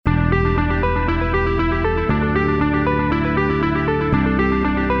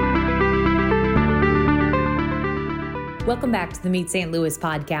Welcome back to the Meet St. Louis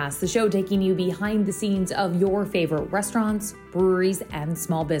podcast, the show taking you behind the scenes of your favorite restaurants, breweries, and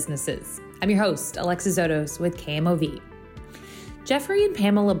small businesses. I'm your host, Alexis Odos with KMOV. Jeffrey and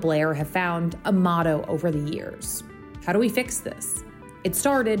Pamela Blair have found a motto over the years. How do we fix this? It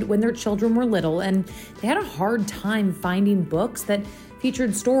started when their children were little and they had a hard time finding books that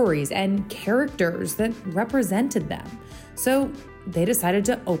featured stories and characters that represented them. So they decided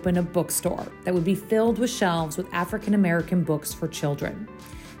to open a bookstore that would be filled with shelves with African American books for children.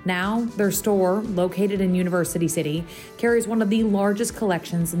 Now, their store, located in University City, carries one of the largest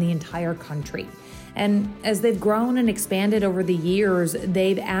collections in the entire country. And as they've grown and expanded over the years,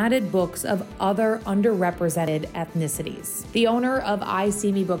 they've added books of other underrepresented ethnicities. The owner of I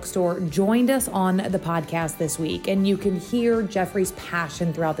See Me Bookstore joined us on the podcast this week, and you can hear Jeffrey's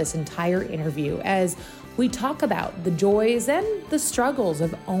passion throughout this entire interview as we talk about the joys and the struggles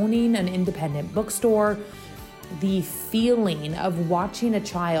of owning an independent bookstore, the feeling of watching a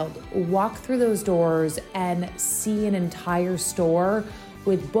child walk through those doors and see an entire store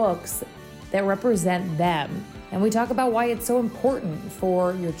with books that represent them. And we talk about why it's so important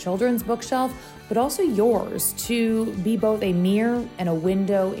for your children's bookshelf, but also yours, to be both a mirror and a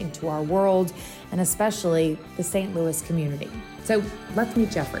window into our world, and especially the St. Louis community. So let's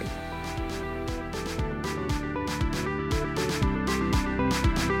meet Jeffrey.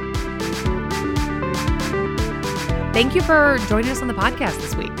 Thank you for joining us on the podcast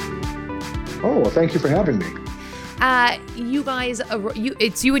this week. Oh, well, thank you for having me. You guys,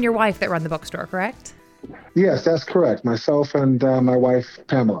 it's you and your wife that run the bookstore, correct? Yes, that's correct. Myself and my wife,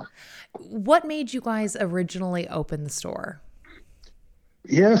 Pamela. What made you guys originally open the store?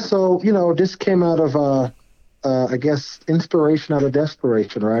 Yeah, so, this came out of, I guess, inspiration out of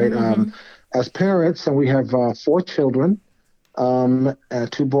desperation, right? Mm-hmm. As parents, and we have 4 children,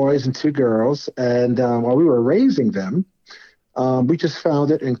 2 boys and 2 girls, and while we were raising them, we just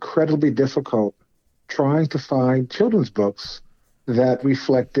found it incredibly difficult trying to find children's books that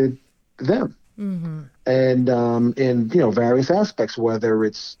reflected them. Mm-hmm. And in various aspects, whether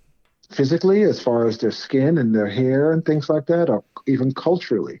it's physically as far as their skin and their hair and things like that, or even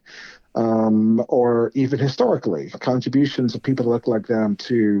culturally, or even historically, contributions of people that look like them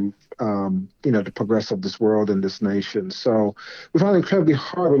to the progress of this world and this nation. So we found it incredibly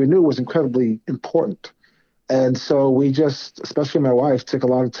hard, but we knew it was incredibly important. And so we just, especially my wife, took a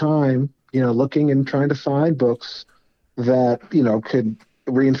lot of time looking and trying to find books that, could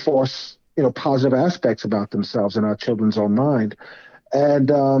reinforce, positive aspects about themselves in our children's own mind. And,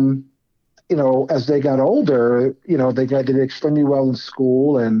 as they got older, they did extremely well in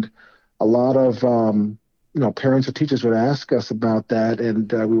school, and a lot of, parents or teachers would ask us about that,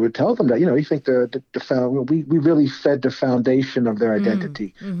 and we would tell them that, we think we really fed the foundation of their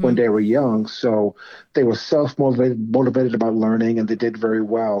identity when they were young. So they were motivated about learning, and they did very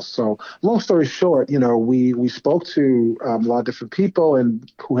well. So long story short, we spoke to a lot of different people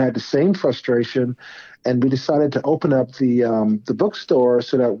and who had the same frustration, and we decided to open up the bookstore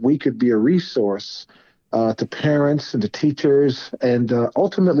so that we could be a resource to parents and to teachers and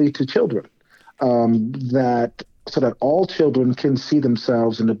ultimately to children. So that all children can see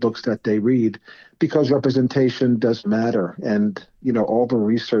themselves in the books that they read, because representation does matter. And, all the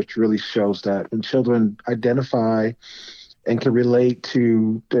research really shows that when children identify and can relate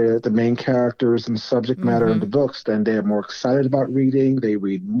to the main characters and subject matter in the books, then they're more excited about reading, they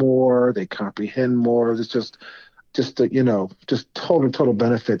read more, they comprehend more. It's just total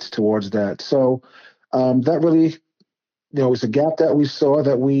benefits towards that. So that really, it was a gap that we saw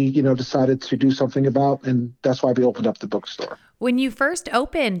that we, decided to do something about, and that's why we opened up the bookstore. When you first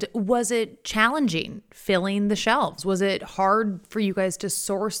opened, was it challenging filling the shelves? Was it hard for you guys to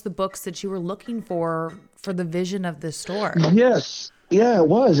source the books that you were looking for the vision of the store? Yes. Yeah, it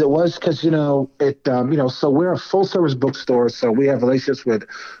was. It was because, so we're a full service bookstore, so we have relationships with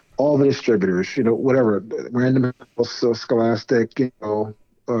all the distributors, whatever, Random House, Scholastic,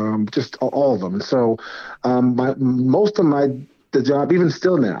 just all of them. So most of the job, even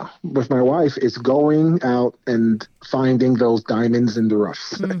still now, with my wife, is going out and finding those diamonds in the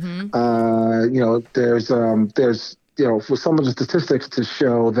roughs. There's for some of the statistics to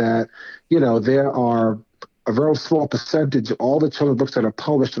show that, there are a very small percentage of all the children's books that are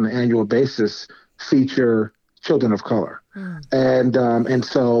published on an annual basis feature children of color. And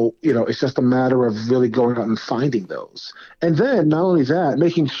so, it's just a matter of really going out and finding those. And then not only that,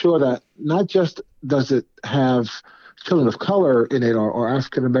 making sure that not just does it have children of color in it or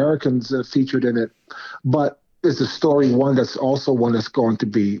African Americans featured in it, but is the story one that's going to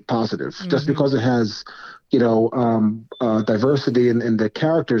be positive. Just because it has, diversity in the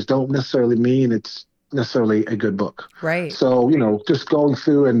characters don't necessarily mean it's necessarily a good book. Right. So, just going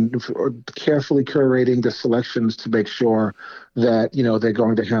through and carefully curating the selections to make sure that, they're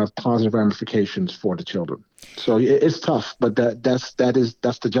going to have positive ramifications for the children. So it's tough, but that's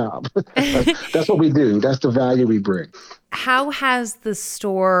the job. That's what we do. That's the value we bring. How has the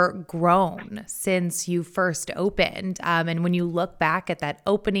store grown since you first opened? And when you look back at that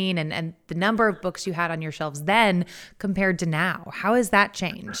opening and the number of books you had on your shelves then compared to now, how has that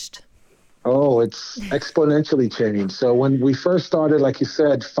changed? Oh, it's exponentially changed. So when we first started, like you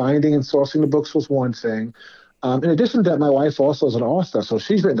said, finding and sourcing the books was one thing. In addition to that, my wife also is an author, so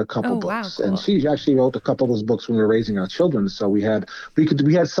she's written a couple books, cool. and she actually wrote a couple of those books when we were raising our children. So we had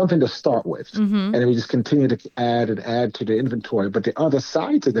something to start with, and then we just continued to add and add to the inventory. But the other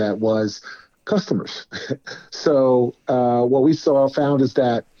side to that was customers. So what we found is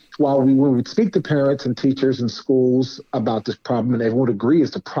that while we would speak to parents and teachers and schools about this problem, and everyone would agree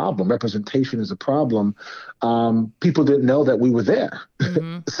it's a problem, representation is a problem, people didn't know that we were there.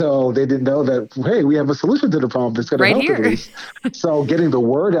 So they didn't know that, hey, we have a solution to the problem that's going to help at least. So getting the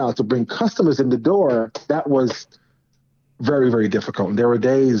word out to bring customers in the door, that was very, very difficult. And there were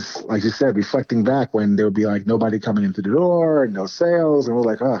days, like you said, reflecting back when there would be like nobody coming into the door, no sales, and we're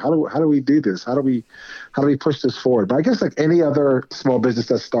like, oh, how do we do this? How do we push this forward? But I guess like any other small business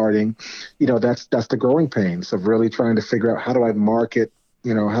that's starting, that's the growing pains of really trying to figure out how do I market,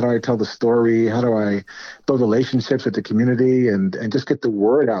 how do I tell the story? How do I build relationships with the community and just get the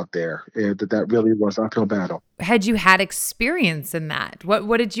word out there? That really was an uphill battle. Had you had experience in that?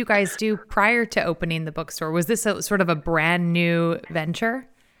 What did you guys do prior to opening the bookstore? Was this sort of a brand new venture?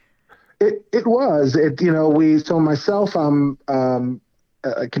 It was. So myself, I'm a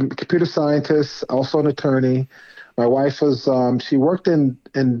computer scientist, also an attorney. My wife was, she worked in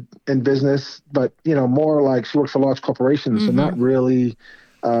business, but, more like she worked for large corporations, so not really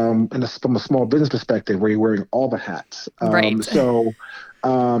from a small business perspective where you're wearing all the hats. Right. So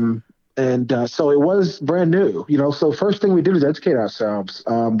it was brand new, so first thing we did is educate ourselves.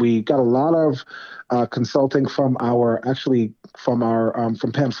 We got a lot of consulting from Pam's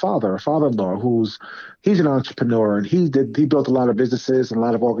father, our father-in-law, he's an entrepreneur, and he built a lot of businesses and a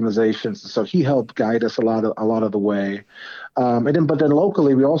lot of organizations. So he helped guide us a lot of the way. But then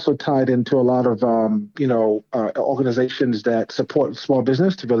locally, we also tied into a lot of, organizations that support small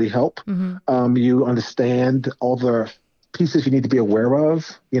business to really help. You understand all the pieces you need to be aware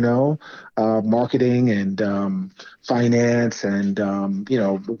of, marketing and finance and,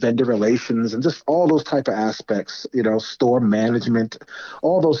 vendor relations and just all those type of aspects, store management,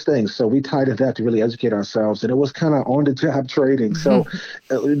 all those things. So we tied into that to really educate ourselves. And it was kind of on the job training. So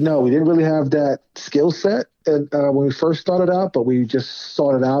no, we didn't really have that skill set when we first started out, but we just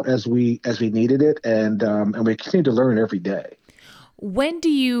sought it out as we needed it. And we continue to learn every day. When do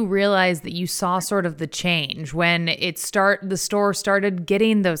you realize that you saw sort of the change when the store started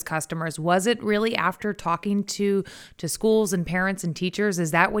getting those customers? Was it really after talking to schools and parents and teachers? Is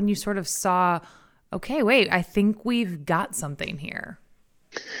that when you sort of saw, okay, wait, I think we've got something here?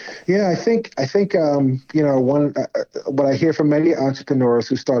 Yeah, I think what I hear from many entrepreneurs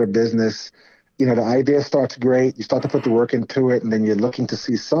who start a business, the idea starts great. You start to put the work into it, and then you're looking to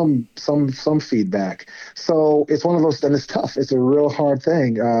see some feedback. So it's one of those, and it's tough. It's a real hard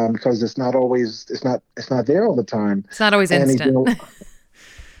thing because it's not there all the time. It's not always instant.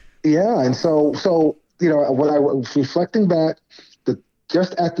 Yeah, and so when I was reflecting back,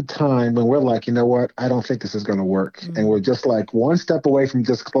 just at the time when we're like, you know what, I don't think this is going to work, and we're just like one step away from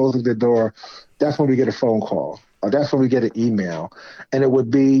just closing the door. That's when we get a phone call. Or that's when we get an email, and it would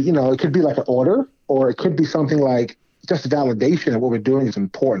be, it could be like an order, or it could be something like just validation of what we're doing is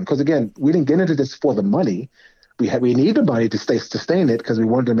important. Because again, we didn't get into this for the money. We need the money to sustain it because we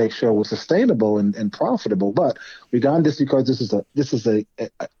wanted to make sure it was sustainable and profitable. But we got into this because this is a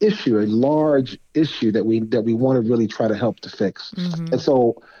issue, a large issue that we want to really try to help to fix. And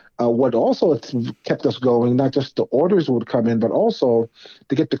so what also kept us going, not just the orders would come in, but also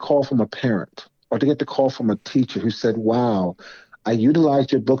to get the call from a parent. Or to get the call from a teacher who said, wow, I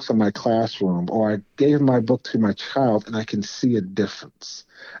utilized your books in my classroom, or I gave my book to my child and I can see a difference.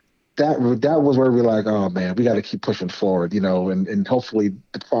 That was where we're like, oh man, we got to keep pushing forward, and hopefully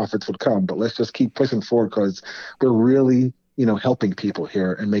the profits would come, but let's just keep pushing forward because we're really, helping people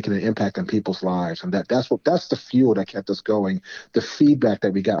here and making an impact on people's lives. And that's the fuel that kept us going. The feedback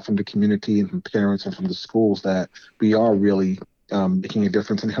that we got from the community and from parents and from the schools that we are really making a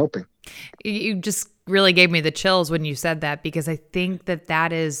difference and helping. You just really gave me the chills when you said that, because I think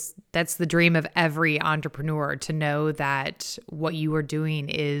that's the dream of every entrepreneur, to know that what you are doing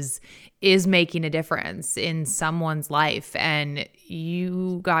is making a difference in someone's life. And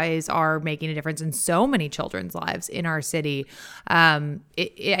you guys are making a difference in so many children's lives in our city.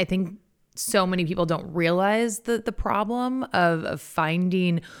 I think so many people don't realize the problem of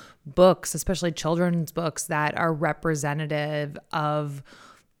finding books, especially children's books, that are representative of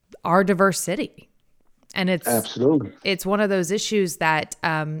our diverse city. And Absolutely. It's one of those issues that,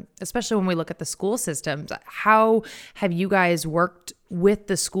 especially when we look at the school systems, how have you guys worked with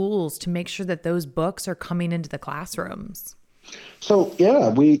the schools to make sure that those books are coming into the classrooms? So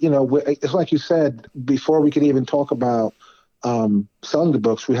yeah, it's like you said, before we can even talk about selling the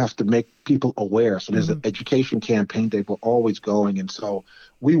books, we have to make people aware. So there's an education campaign that we're always going. And so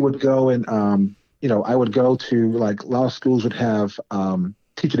we would go and, I would go to, like, a lot of schools would have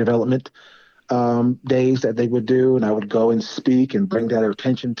teacher development days that they would do, and I would go and speak and bring that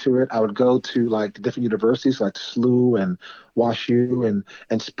attention to it. I would go to, like, the different universities like SLU and WashU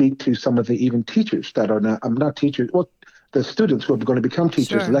and speak to some of the even teachers that are not teachers, well, the students who are going to become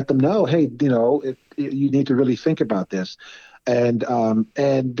teachers, Sure. let them know, hey, you need to really think about this. And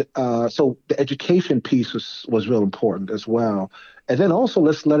so the education piece was real important as well. And then also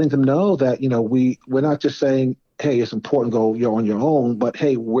letting them know that, we're not just saying, hey, it's important, you're on your own, but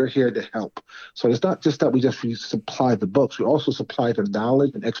hey, we're here to help. So it's not just that we supply the books, we also supply the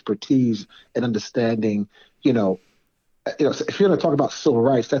knowledge and expertise and understanding. If you're going to talk about civil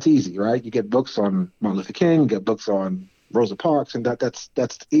rights, that's easy, right? You get books on Martin Luther King, you get books on Rosa Parks, and that's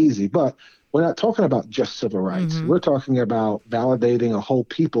easy. But we're not talking about just civil rights. We're talking about validating a whole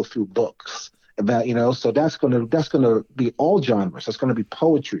people through books. So that's gonna be all genres. It's gonna be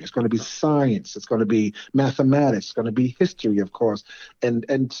poetry. It's gonna be science. It's gonna be mathematics. It's gonna be history, of course,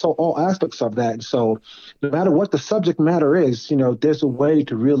 and so all aspects of that. And so, no matter what the subject matter is, there's a way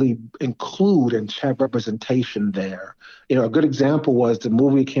to really include and have representation there. A good example was the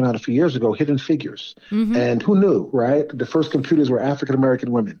movie that came out a few years ago, Hidden Figures. And who knew, right? The first computers were African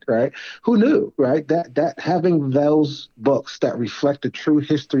American women, right? Who knew, right? That having those books that reflect the true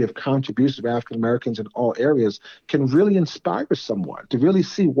history of contributions of African Americans in all areas can really inspire someone to really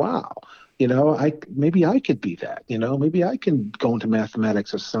see, wow, maybe I could be that, maybe I can go into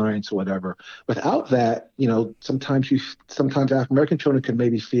mathematics or science or whatever. Without that, sometimes African American children can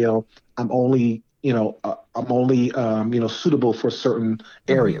maybe feel I'm only suitable for certain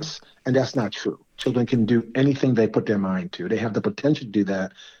areas. And that's not true. Children can do anything they put their mind to. They have the potential to do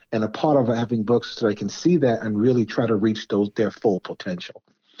that. And a part of having books so they can see that and really try to reach their full potential.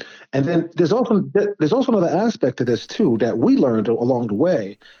 And then there's also another aspect to this too that we learned along the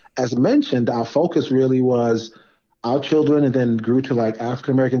way. As mentioned, our focus really was our children, and then grew to, like,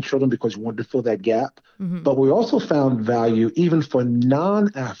 African American children because we wanted to fill that gap. But we also found value even for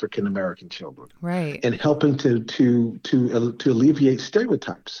non-African American children, Right. in helping to alleviate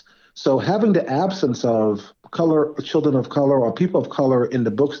stereotypes. So having the absence of children of color or people of color in the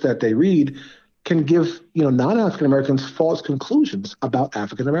books that they read can give non-African Americans false conclusions about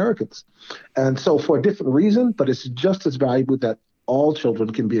African Americans. And so, for a different reason, but it's just as valuable that all children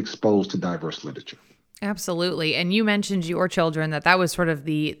can be exposed to diverse literature. Absolutely. And you mentioned your children, that was sort of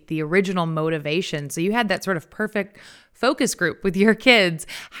the original motivation. So you had that sort of perfect focus group with your kids.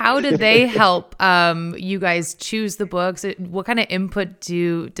 How did they help you guys choose the books? What kind of input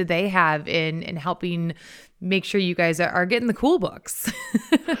did they have in helping make sure you guys are getting the cool books?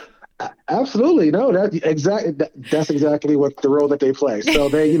 Absolutely. No, that's exactly what the role that they play. So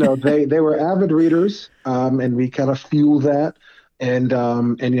they were avid readers, and we kind of fuel that. And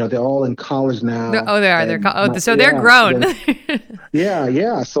they're all in college now. Oh, they are. They're grown.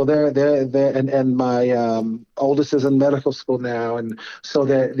 Yeah. So they're and my oldest is in medical school now, and so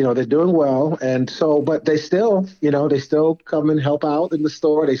they're doing well. And so, but they still come and help out in the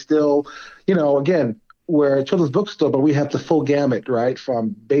store. They still, again, we're a children's bookstore, but we have the full gamut, right? From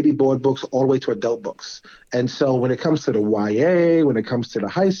baby board books all the way to adult books. And so when it comes to the YA, when it comes to the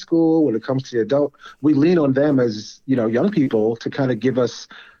high school, when it comes to the adult, we lean on them as, young people to kind of give us,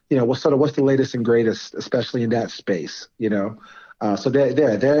 what's the latest and greatest, especially in that space, So they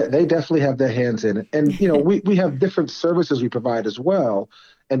definitely have their hands in it. And, we have different services we provide as well.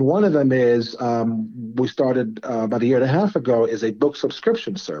 And one of them is we started about a year and a half ago is a book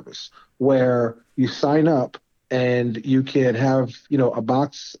subscription service where you sign up and you can have, a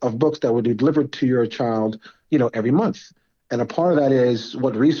box of books that will be delivered to your child, every month. And a part of that is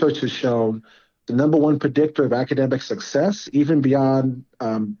what research has shown. the number one predictor of academic success, even beyond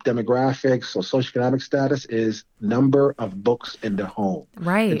demographics or socioeconomic status, is number of books in the home. And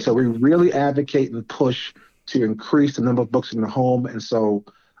Right. so we really advocate and push to increase the number of books in the home. And so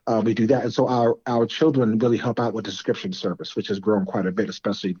we do that. And so our children really help out with the subscription service, which has grown quite a bit,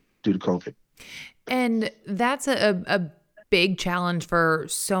 especially due to COVID. And that's a big challenge for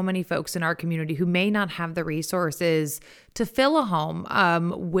so many folks in our community who may not have the resources to fill a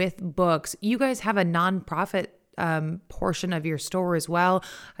home with books. You guys have a nonprofit portion of your store as well.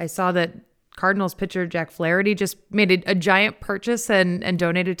 I saw that Cardinals pitcher Jack Flaherty just made a giant purchase and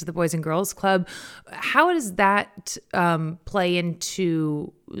donated to the Boys and Girls Club. How does that play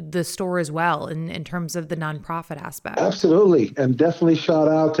into the store as well in terms of the nonprofit aspect? Absolutely. And definitely shout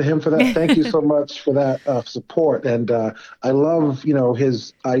out to him for that. Thank you so much for that support. And I love,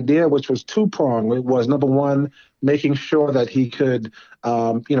 his idea, which was two-pronged. It was, number one, making sure that he could,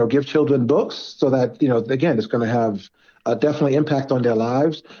 give children books so that, again, it's going to have definitely impact on their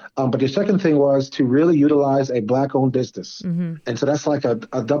lives. But the second thing was to really utilize a Black-owned business. Mm-hmm. And so that's like a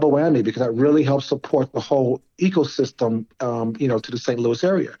double whammy, because that really helps support the whole ecosystem, to the St. Louis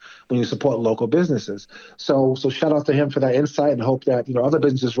area when you support local businesses. So shout out to him for that insight, and hope that, other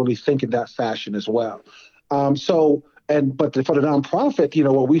businesses really think in that fashion as well. But for the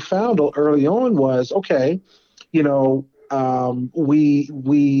nonprofit, what we found early on was, okay,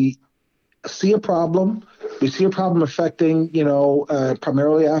 we see a problem. We see a problem affecting,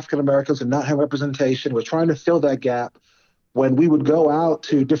 primarily African Americans and not have representation. We're trying to fill that gap. When we would go out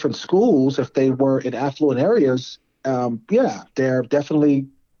to different schools, if they were in affluent areas, they're definitely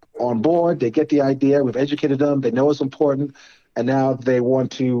on board. They get the idea. We've educated them. They know it's important. And now they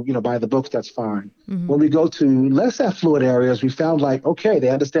want to, buy the books. That's fine. Mm-hmm. When we go to less affluent areas, we found okay, they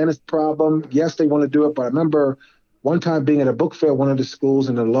understand this problem. Yes, they want to do it. But I remember one time being at a book fair, one of the schools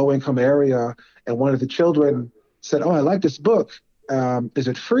in a low-income area, and one of the children said, "Oh, I like this book. Is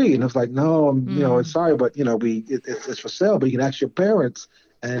it free?" And I was like, "No, it's sorry, but it's for sale. But you can ask your parents."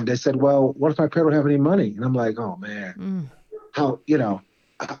 And they said, "Well, what if my parents don't have any money?" And I'm like, "Oh man, how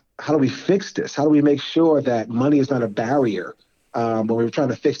do we fix this? How do we make sure that money is not a barrier when we're trying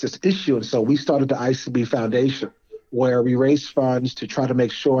to fix this issue?" And so we started the ICB Foundation, where we raise funds to try to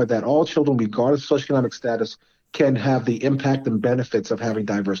make sure that all children, regardless of socioeconomic status, can have the impact and benefits of having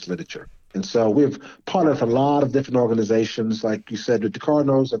diverse literature. And so we've partnered with a lot of different organizations, like you said, with the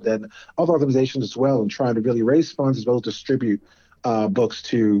Cardinals, and then other organizations as well, and trying to really raise funds as well as distribute books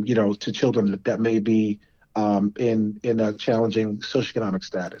to children that may be in a challenging socioeconomic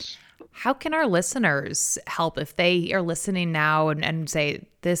status. How can our listeners help if they are listening now and say,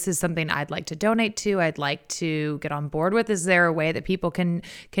 this is something I'd like to donate to, I'd like to get on board with? Is there a way that people can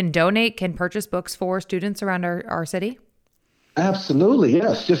donate, can purchase books for students around our city? Absolutely,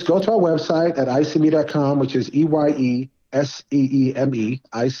 yes. Just go to our website at icme.com, which is EYESEEME,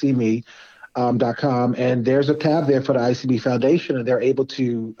 icme.com. And there's a tab there for the ICB Foundation, and they're able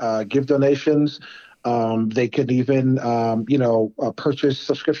to give donations. They could even, purchase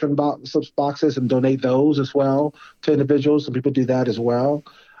subscription boxes and donate those as well to individuals. Some people do that as well.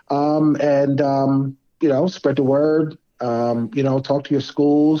 Spread the word. Talk to your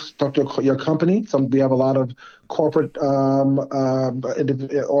schools, talk to your company. We have a lot of corporate or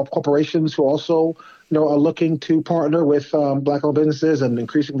corporations who also, are looking to partner with Black-owned businesses and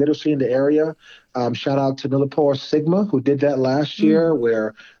increasing literacy in the area. Shout out to Millipore Sigma, who did that last year,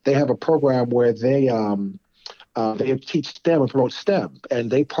 where they have a program where they teach STEM and promote STEM, and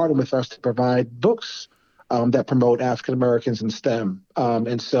they partner with us to provide books that promote African Americans in STEM.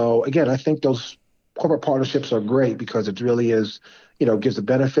 And so, again, I think those corporate partnerships are great, because it really is, gives a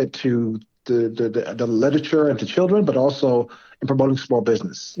benefit to the literature and to children, but also in promoting small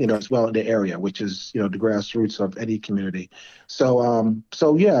business, as well in the area, which is, the grassroots of any community. So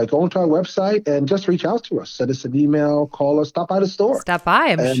go into our website and just reach out to us. Send us an email, call us, stop by the store. Stop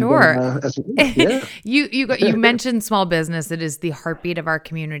by, I'm sure. Yeah. You mentioned small business. It is the heartbeat of our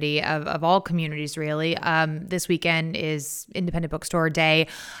community, of all communities, really. This weekend is Independent Bookstore Day.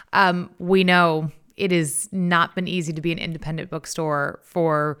 We know it has not been easy to be an independent bookstore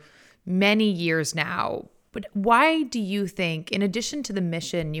for many years now. But why do you think, in addition to the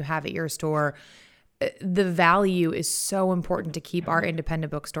mission you have at your store, the value is so important to keep our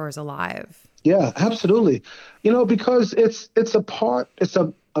independent bookstores alive? Yeah, absolutely. Because it's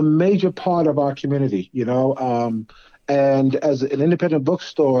a major part of our community, and as an independent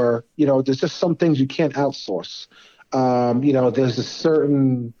bookstore, there's just some things you can't outsource. There's a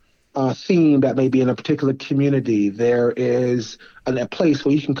certain theme that may be in a particular community. There is a place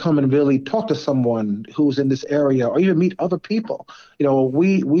where you can come and really talk to someone who's in this area, or even meet other people.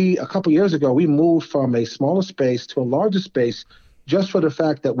 We a couple years ago, we moved from a smaller space to a larger space just for the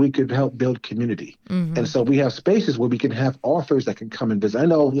fact that we could help build community. Mm-hmm. And so we have spaces where we can have authors that can come and visit. I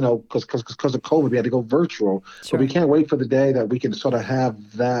know, because of COVID, we had to go virtual, Sure. but we can't wait for the day that we can sort of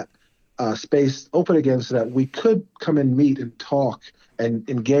have that space open again so that we could come and meet and talk and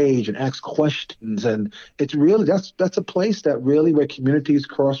engage and ask questions. And it's really, that's a place that really where communities,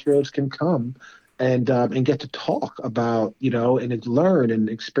 crossroads can come and get to talk about, and learn and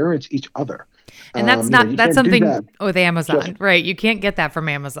experience each other. And that's that's something with Amazon, right? You can't get that from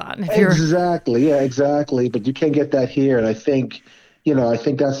Amazon. Exactly. Yeah, exactly. But you can't get that here. And I think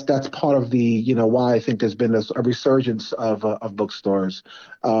that's part of the, why I think there's been a resurgence of bookstores.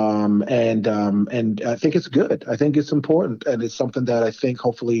 And I think it's good. I think it's important. And it's something that I think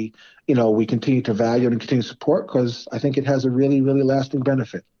hopefully, we continue to value and continue to support, because I think it has a really, really lasting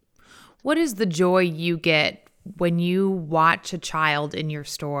benefit. What is the joy you get when you watch a child in your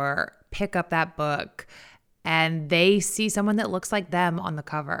store pick up that book and they see someone that looks like them on the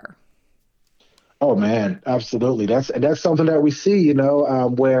cover? Oh man, absolutely. That's something that we see,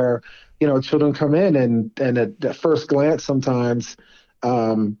 where, children come in and at first glance sometimes,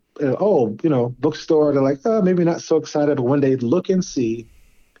 bookstore, they're like, oh, maybe not so excited. But when they look and see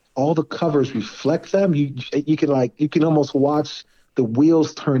all the covers reflect them, you can almost watch the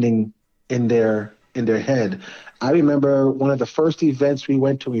wheels turning in their head. I remember one of the first events we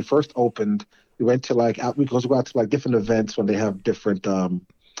went to, when we first opened, we went to we go out to different events when they have different, I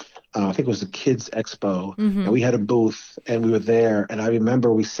think it was the Kids Expo, mm-hmm. and we had a booth and we were there. And I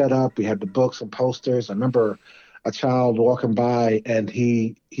remember we set up, we had the books and posters. I remember a child walking by and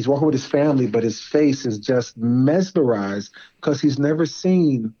he's walking with his family, but his face is just mesmerized because he's never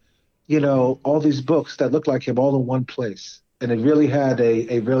seen, all these books that look like him all in one place. And it really had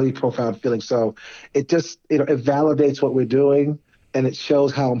a really profound feeling. So it just, it validates what we're doing, and it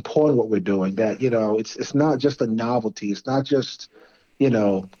shows how important what we're doing, that, it's not just a novelty. It's not just,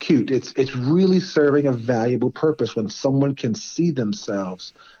 cute. It's really serving a valuable purpose when someone can see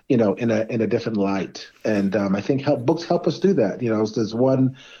themselves, in a different light. And I think books help us do that. There's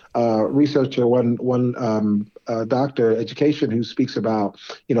one researcher, one doctor, education, who speaks about,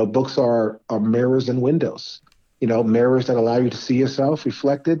 books are mirrors and windows. Mirrors that allow you to see yourself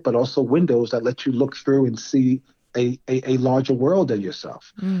reflected, but also windows that let you look through and see a larger world than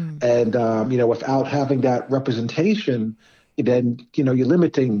yourself. Mm. And, without having that representation, then, you're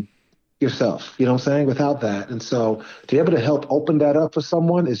limiting yourself, you know what I'm saying, without that. And so to be able to help open that up for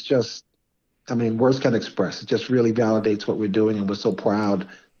someone is just, words can't express. It just really validates what we're doing. And we're so proud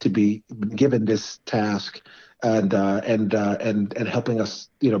to be given this task and helping us,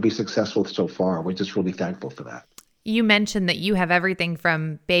 be successful so far. We're just really thankful for that. You mentioned that you have everything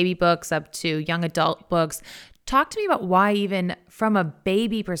from baby books up to young adult books. Talk to me about why, even from a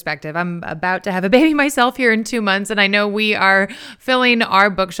baby perspective. I'm about to have a baby myself here in 2 months, and I know we are filling our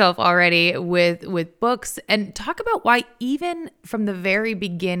bookshelf already with books. And talk about why, even from the very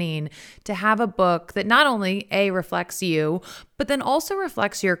beginning, to have a book that not only reflects you, but then also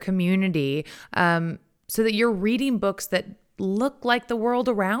reflects your community, so that you're reading books that look like the world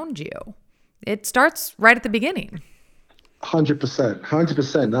around you. It starts right at the beginning.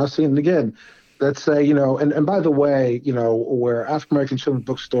 100%. Now, seeing it again, let's say, and by the way, we're African-American Children's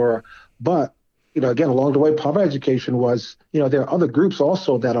Bookstore, but, again, along the way, part of education was, there are other groups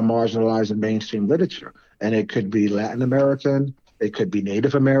also that are marginalized in mainstream literature. And it could be Latin American, it could be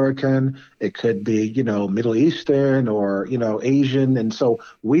Native American, it could be, Middle Eastern or, Asian. And so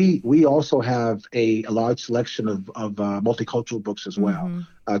we also have a large selection of multicultural books as well,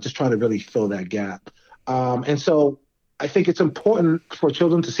 mm-hmm. Just trying to really fill that gap. And so I think it's important for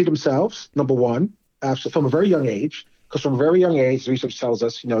children to see themselves, number one, from a very young age, because from a very young age, research tells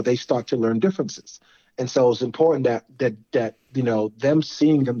us, they start to learn differences. And so it's important that them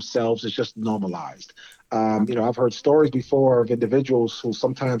seeing themselves is just normalized. I've heard stories before of individuals who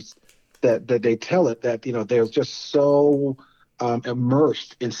sometimes that they tell it that, they're just so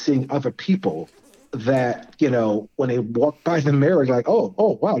immersed in seeing other people that, when they walk by the mirror, like,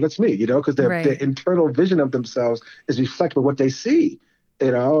 oh, wow, that's me, because their internal vision of themselves is reflective of what they see,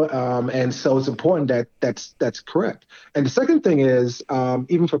 and so it's important that that's correct. And the second thing is,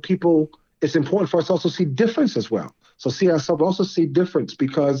 even for people, it's important for us to also see difference as well. So see ourselves, also see difference,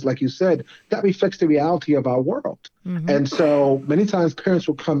 because like you said, that reflects the reality of our world. Mm-hmm. And so many times parents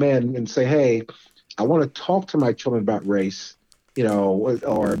will come in and say, hey, I want to talk to my children about race,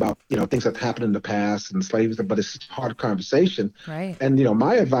 or about, things that happened in the past and slavery, but it's a hard conversation. Right. And,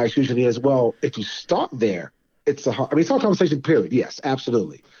 my advice usually is, well, if you start there, it's a hard conversation, period. Yes,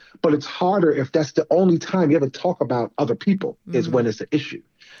 absolutely. But it's harder if that's the only time you ever talk about other people is when it's an issue.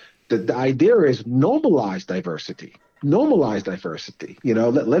 The idea is normalize diversity.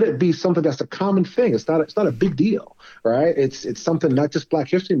 Let it be something that's a common thing. It's not a big deal, right? It's something, not just Black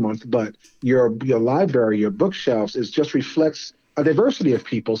History Month, but your library, your bookshelves, just reflects a diversity of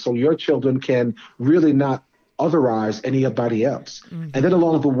people, so your children can really not otherize anybody else. And then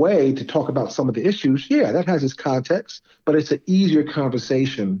along the way, to talk about some of the issues, that has its context, but it's an easier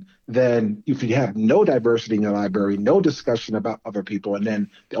conversation than if you have no diversity in your library, no discussion about other people, and then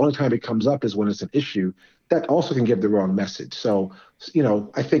the only time it comes up is when it's an issue. That also can give the wrong message. So,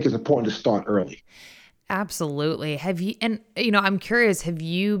 I think it's important to start early. Absolutely. I'm curious, have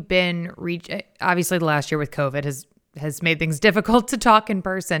you been obviously the last year with COVID has made things difficult to talk in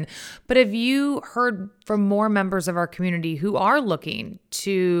person, but have you heard from more members of our community who are looking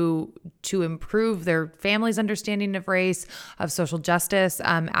to improve their family's understanding of race, of social justice,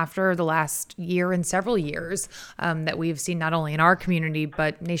 after the last year and several years that we've seen not only in our community,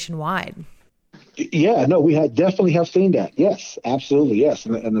 but nationwide? Yeah, no, we definitely have seen that. Yes, absolutely. Yes.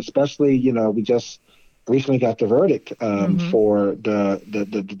 And especially, we just recently got the verdict for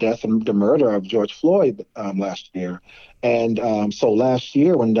the death and the murder of George Floyd last year. And so last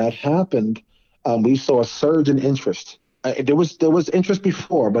year when that happened, we saw a surge in interest. There was interest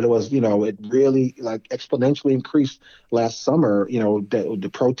before, but it was, it really exponentially increased last summer, the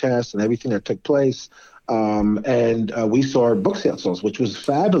protests and everything that took place. And we saw book sales, which was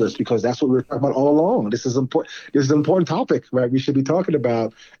fabulous because that's what we were talking about all along. This is important. This is an important topic, right? We should be talking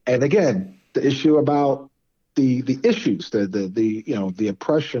about. And again, the issue about the issues, the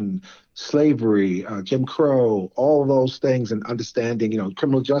oppression, slavery, Jim Crow, all of those things, and understanding,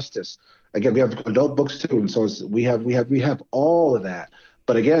 criminal justice. Again, we have adult books too, and so we have all of that.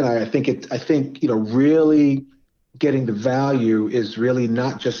 But again, I think really getting the value is really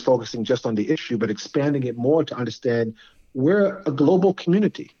not just focusing just on the issue, but expanding it more to understand we're a global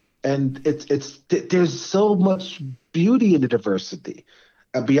community, and there's so much beauty in the diversity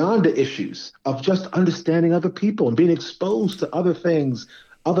beyond the issues of just understanding other people and being exposed to other things,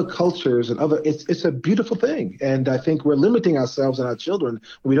 other cultures, and it's a beautiful thing. And I think we're limiting ourselves and our children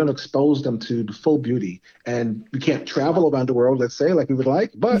when we don't expose them to the full beauty. And we can't travel around the world, let's say, like we would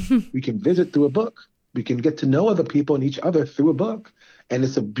like, but we can visit through a book. We can get to know other people and each other through a book. And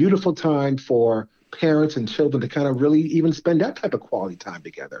it's a beautiful time for parents and children to kind of really even spend that type of quality time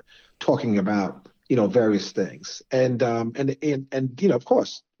together, talking about, various things. And of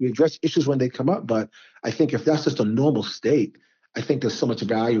course, we address issues when they come up. But I think if that's just a normal state, I think there's so much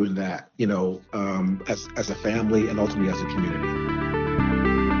value in that, as a family and ultimately as a community.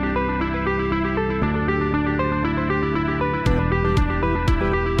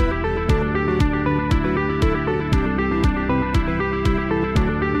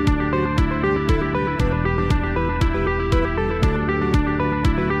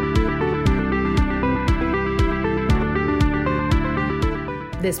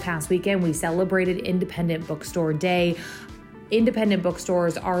 This past weekend, we celebrated Independent Bookstore Day. Independent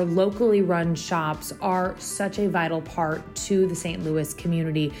bookstores, our locally run shops, are such a vital part to the St. Louis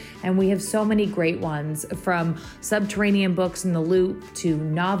community. And we have so many great ones, from Subterranean Books in the Loop to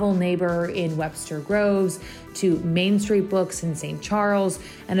Novel Neighbor in Webster Groves to Main Street Books in St. Charles,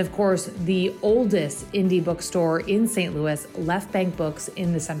 and of course, the oldest indie bookstore in St. Louis, Left Bank Books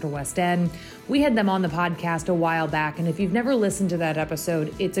in the Central West End. We had them on the podcast a while back, and if you've never listened to that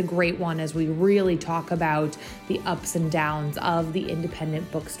episode, it's a great one as we really talk about the ups and downs of the independent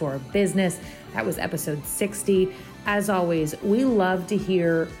bookstore business. That was episode 60. As always, we love to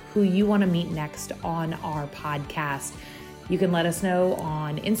hear who you want to meet next on our podcast. You can let us know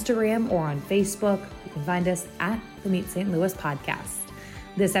on Instagram or on Facebook. You can find us at the Meet St. Louis podcast.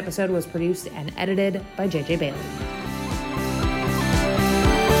 This episode was produced and edited by JJ Bailey.